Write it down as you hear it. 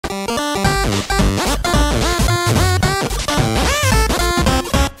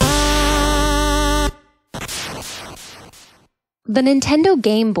The Nintendo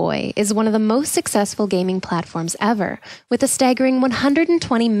Game Boy is one of the most successful gaming platforms ever, with a staggering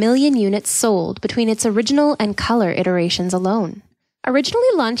 120 million units sold between its original and color iterations alone. Originally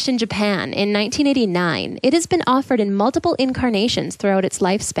launched in Japan in 1989, it has been offered in multiple incarnations throughout its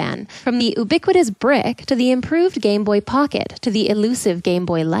lifespan, from the ubiquitous brick to the improved Game Boy Pocket to the elusive Game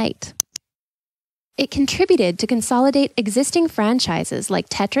Boy Light. It contributed to consolidate existing franchises like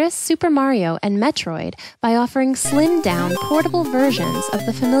Tetris, Super Mario, and Metroid by offering slimmed-down, portable versions of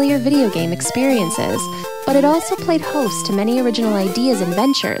the familiar video game experiences, but it also played host to many original ideas and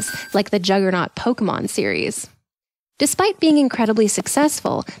ventures, like the juggernaut Pokémon series. Despite being incredibly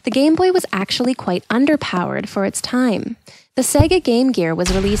successful, the Game Boy was actually quite underpowered for its time. The Sega Game Gear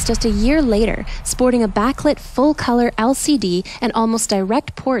was released just a year later, sporting a backlit full-color LCD and almost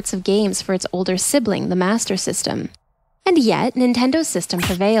direct ports of games for its older sibling, the Master System. And yet, Nintendo's system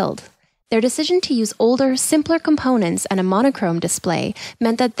prevailed. Their decision to use older, simpler components and a monochrome display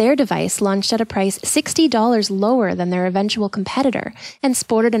meant that their device launched at a price $60 lower than their eventual competitor and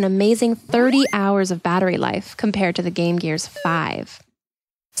sported an amazing 30 hours of battery life compared to the Game Gear's 5.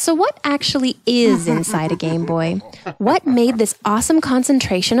 So what actually is inside a Game Boy? What made this awesome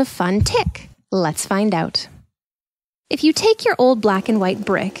concentration of fun tick? Let's find out. If you take your old black and white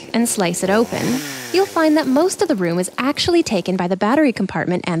brick and slice it open, you'll find that most of the room is actually taken by the battery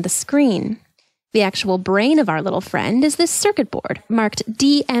compartment and the screen. The actual brain of our little friend is this circuit board, marked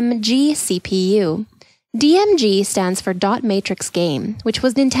DMG CPU. DMG stands for Dot Matrix Game, which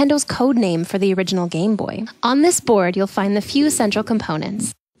was Nintendo's code name for the original Game Boy. On this board, you'll find the few central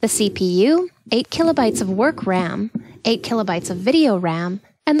components: the CPU, 8 kilobytes of work RAM, 8 kilobytes of video RAM,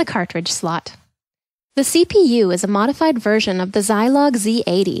 and the cartridge slot. The CPU is a modified version of the Zilog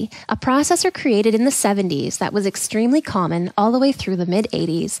Z80, a processor created in the 70s that was extremely common all the way through the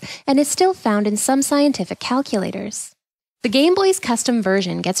mid-80s and is still found in some scientific calculators. The Game Boy's custom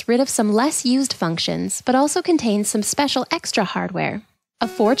version gets rid of some less used functions, but also contains some special extra hardware: a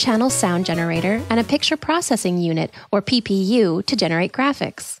 4-channel sound generator and a picture processing unit, or PPU, to generate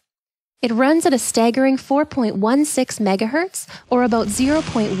graphics. It runs at a staggering 4.16 MHz, or about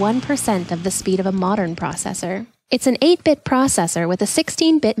 0.1% of the speed of a modern processor. It's an 8-bit processor with a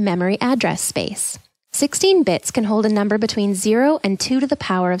 16-bit memory address space. 16 bits can hold a number between 0 and 2 to the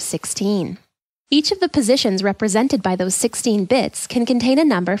power of 16. Each of the positions represented by those 16 bits can contain a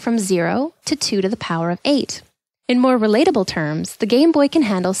number from 0 to 2 to the power of 8. In more relatable terms, the Game Boy can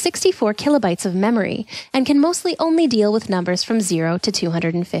handle 64 kilobytes of memory and can mostly only deal with numbers from 0 to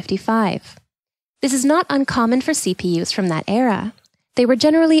 255. This is not uncommon for CPUs from that era. They were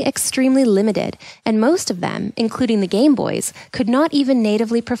generally extremely limited, and most of them, including the Game Boys, could not even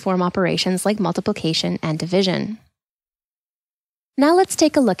natively perform operations like multiplication and division. Now let's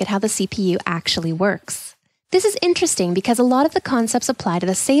take a look at how the CPU actually works. This is interesting because a lot of the concepts apply to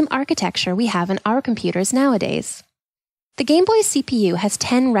the same architecture we have in our computers nowadays. The Game Boy CPU has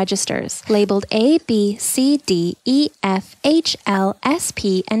 10 registers, labeled A, B, C, D, E, F, H, L, S,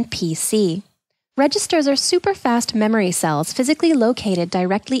 P, and PC. Registers are super fast memory cells physically located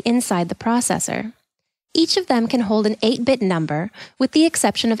directly inside the processor. Each of them can hold an 8-bit number, with the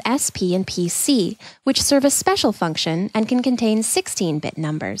exception of SP and PC, which serve a special function and can contain 16-bit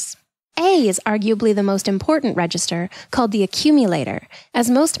numbers. A is arguably the most important register, called the accumulator, as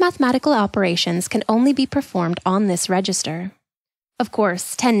most mathematical operations can only be performed on this register. Of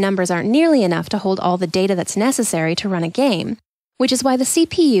course, 10 numbers aren't nearly enough to hold all the data that's necessary to run a game, which is why the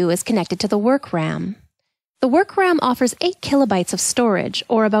CPU is connected to the work RAM. The work RAM offers 8 kilobytes of storage,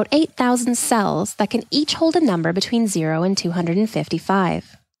 or about 8,000 cells that can each hold a number between 0 and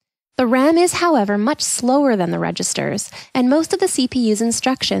 255. The RAM is, however, much slower than the registers, and most of the CPU's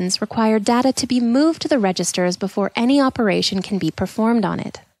instructions require data to be moved to the registers before any operation can be performed on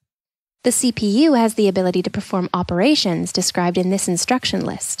it. The CPU has the ability to perform operations described in this instruction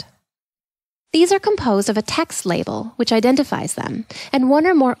list. These are composed of a text label, which identifies them, and one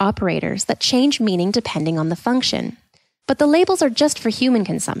or more operators that change meaning depending on the function. But the labels are just for human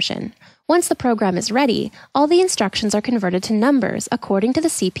consumption. Once the program is ready, all the instructions are converted to numbers according to the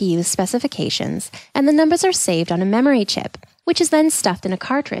CPU's specifications, and the numbers are saved on a memory chip, which is then stuffed in a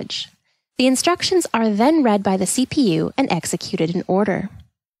cartridge. The instructions are then read by the CPU and executed in order.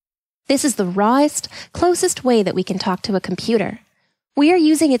 This is the rawest, closest way that we can talk to a computer. We are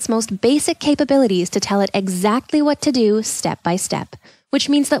using its most basic capabilities to tell it exactly what to do step by step, which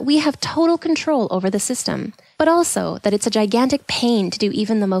means that we have total control over the system, but also that it's a gigantic pain to do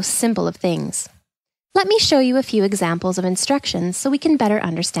even the most simple of things. Let me show you a few examples of instructions so we can better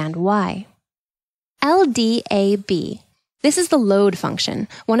understand why. LDAB. This is the load function,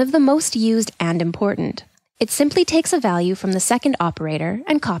 one of the most used and important. It simply takes a value from the second operator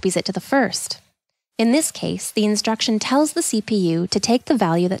and copies it to the first. In this case, the instruction tells the CPU to take the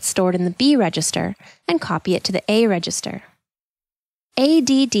value that's stored in the B register and copy it to the A register.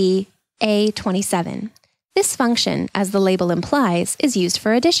 ADD A27. This function, as the label implies, is used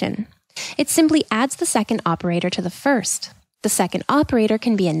for addition. It simply adds the second operator to the first. The second operator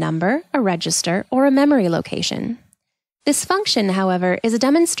can be a number, a register, or a memory location. This function, however, is a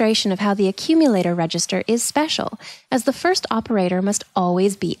demonstration of how the accumulator register is special, as the first operator must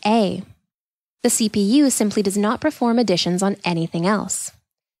always be A. The CPU simply does not perform additions on anything else.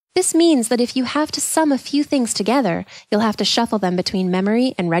 This means that if you have to sum a few things together, you'll have to shuffle them between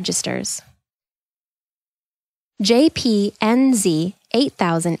memory and registers.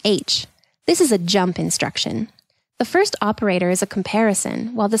 JPNZ8000H. This is a jump instruction. The first operator is a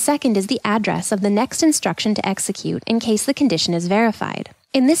comparison, while the second is the address of the next instruction to execute in case the condition is verified.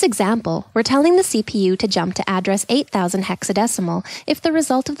 In this example, we're telling the CPU to jump to address 8000 hexadecimal if the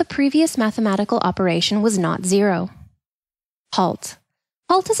result of the previous mathematical operation was not 0. Halt.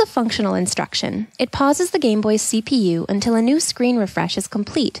 Halt is a functional instruction. It pauses the Game Boy's CPU until a new screen refresh is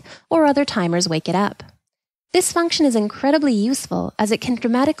complete or other timers wake it up. This function is incredibly useful as it can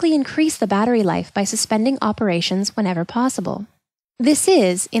dramatically increase the battery life by suspending operations whenever possible. This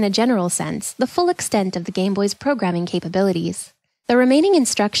is, in a general sense, the full extent of the Game Boy's programming capabilities. The remaining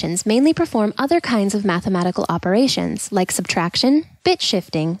instructions mainly perform other kinds of mathematical operations like subtraction, bit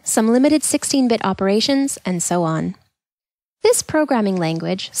shifting, some limited 16-bit operations, and so on. This programming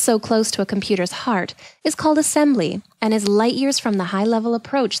language, so close to a computer's heart, is called assembly and is light years from the high-level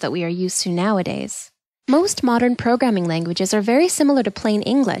approach that we are used to nowadays. Most modern programming languages are very similar to plain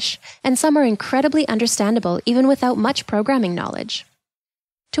English, and some are incredibly understandable even without much programming knowledge.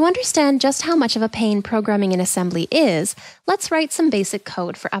 To understand just how much of a pain programming in assembly is, let's write some basic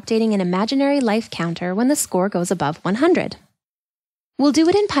code for updating an imaginary life counter when the score goes above 100. We'll do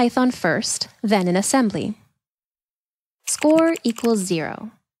it in Python first, then in assembly. Score equals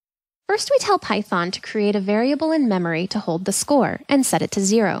 0. First we tell Python to create a variable in memory to hold the score and set it to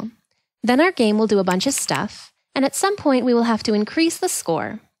 0. Then our game will do a bunch of stuff, and at some point we will have to increase the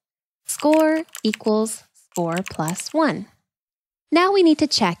score. Score equals score plus 1. Now we need to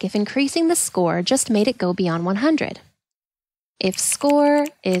check if increasing the score just made it go beyond 100. If score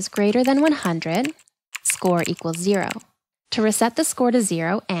is greater than 100, score equals 0. To reset the score to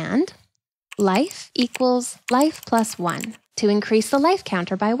 0, and life equals life plus 1 to increase the life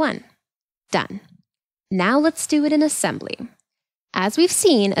counter by 1. Done. Now let's do it in assembly. As we've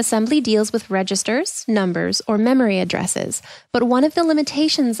seen, assembly deals with registers, numbers, or memory addresses, but one of the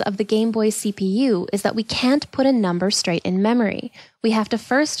limitations of the Game Boy CPU is that we can't put a number straight in memory. We have to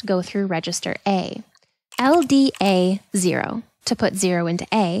first go through register A. LDA 0 to put 0 into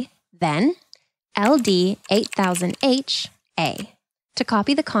A, then LD 8000H A to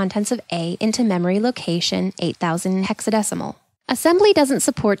copy the contents of A into memory location 8000 hexadecimal. Assembly doesn't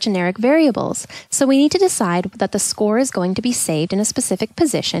support generic variables, so we need to decide that the score is going to be saved in a specific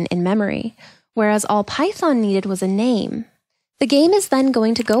position in memory, whereas all Python needed was a name. The game is then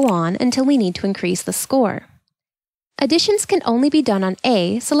going to go on until we need to increase the score. Additions can only be done on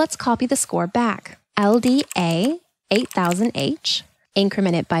A, so let's copy the score back. LDA 8000H,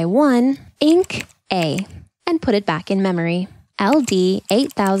 increment it by 1, inc A, and put it back in memory. LD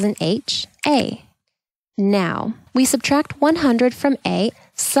 8000H A. Now, we subtract 100 from A,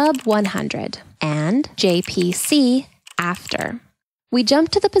 sub 100, and JPC after. We jump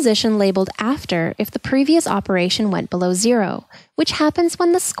to the position labeled after if the previous operation went below 0, which happens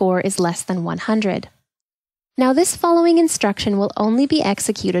when the score is less than 100. Now this following instruction will only be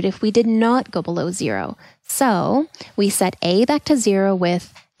executed if we did not go below 0, so we set A back to 0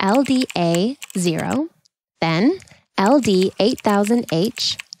 with LDA 0, then LD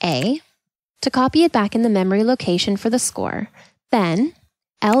 8000H A, to copy it back in the memory location for the score, then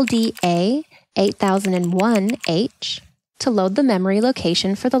LDA 8001H to load the memory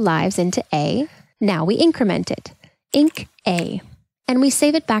location for the lives into A. Now we increment it, inc A, and we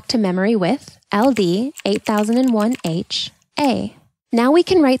save it back to memory with LD 8001H A. Now we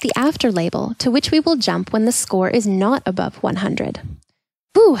can write the after label, to which we will jump when the score is not above 100.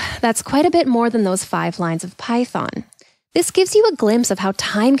 Whew, that's quite a bit more than those 5 lines of Python. This gives you a glimpse of how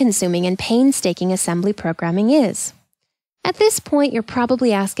time-consuming and painstaking assembly programming is. At this point, you're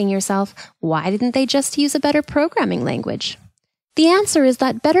probably asking yourself, why didn't they just use a better programming language? The answer is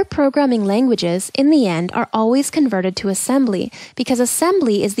that better programming languages, in the end, are always converted to assembly because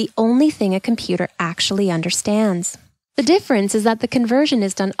assembly is the only thing a computer actually understands. The difference is that the conversion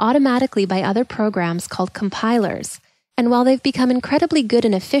is done automatically by other programs called compilers, and while they've become incredibly good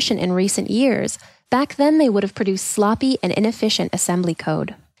and efficient in recent years, back then they would have produced sloppy and inefficient assembly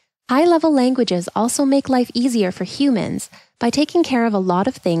code. High-level languages also make life easier for humans by taking care of a lot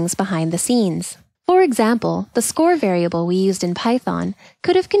of things behind the scenes. For example, the score variable we used in Python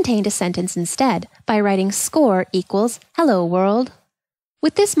could have contained a sentence instead by writing score equals hello world.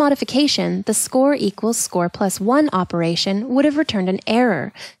 With this modification, the score equals score plus 1 operation would have returned an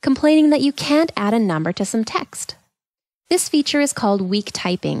error, complaining that you can't add a number to some text. This feature is called weak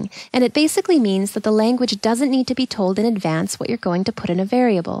typing, and it basically means that the language doesn't need to be told in advance what you're going to put in a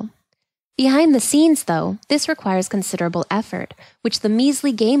variable. Behind the scenes, though, this requires considerable effort, which the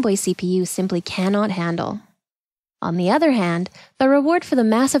measly Game Boy CPU simply cannot handle. On the other hand, the reward for the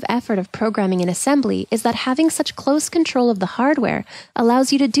massive effort of programming in assembly is that having such close control of the hardware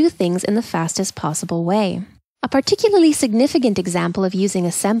allows you to do things in the fastest possible way. A particularly significant example of using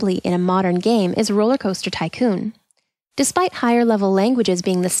assembly in a modern game is Rollercoaster Tycoon. Despite higher-level languages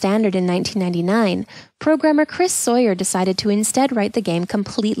being the standard in 1999, programmer Chris Sawyer decided to instead write the game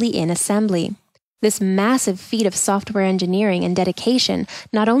completely in assembly. This massive feat of software engineering and dedication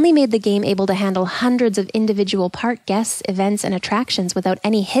not only made the game able to handle hundreds of individual part guests, events, and attractions without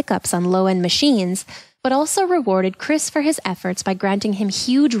any hiccups on low-end machines, but also rewarded Chris for his efforts by granting him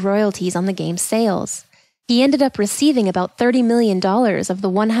huge royalties on the game's sales. He ended up receiving about $30 million of the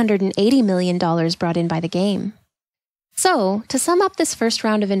 $180 million brought in by the game. So, to sum up this first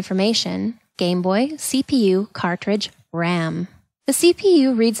round of information, Game Boy, CPU, cartridge, RAM. The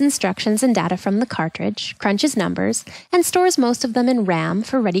CPU reads instructions and data from the cartridge, crunches numbers, and stores most of them in RAM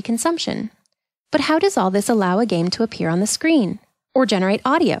for ready consumption. But how does all this allow a game to appear on the screen? Or generate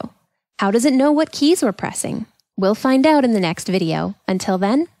audio? How does it know what keys we're pressing? We'll find out in the next video. Until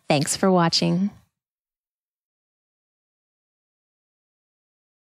then, thanks for watching.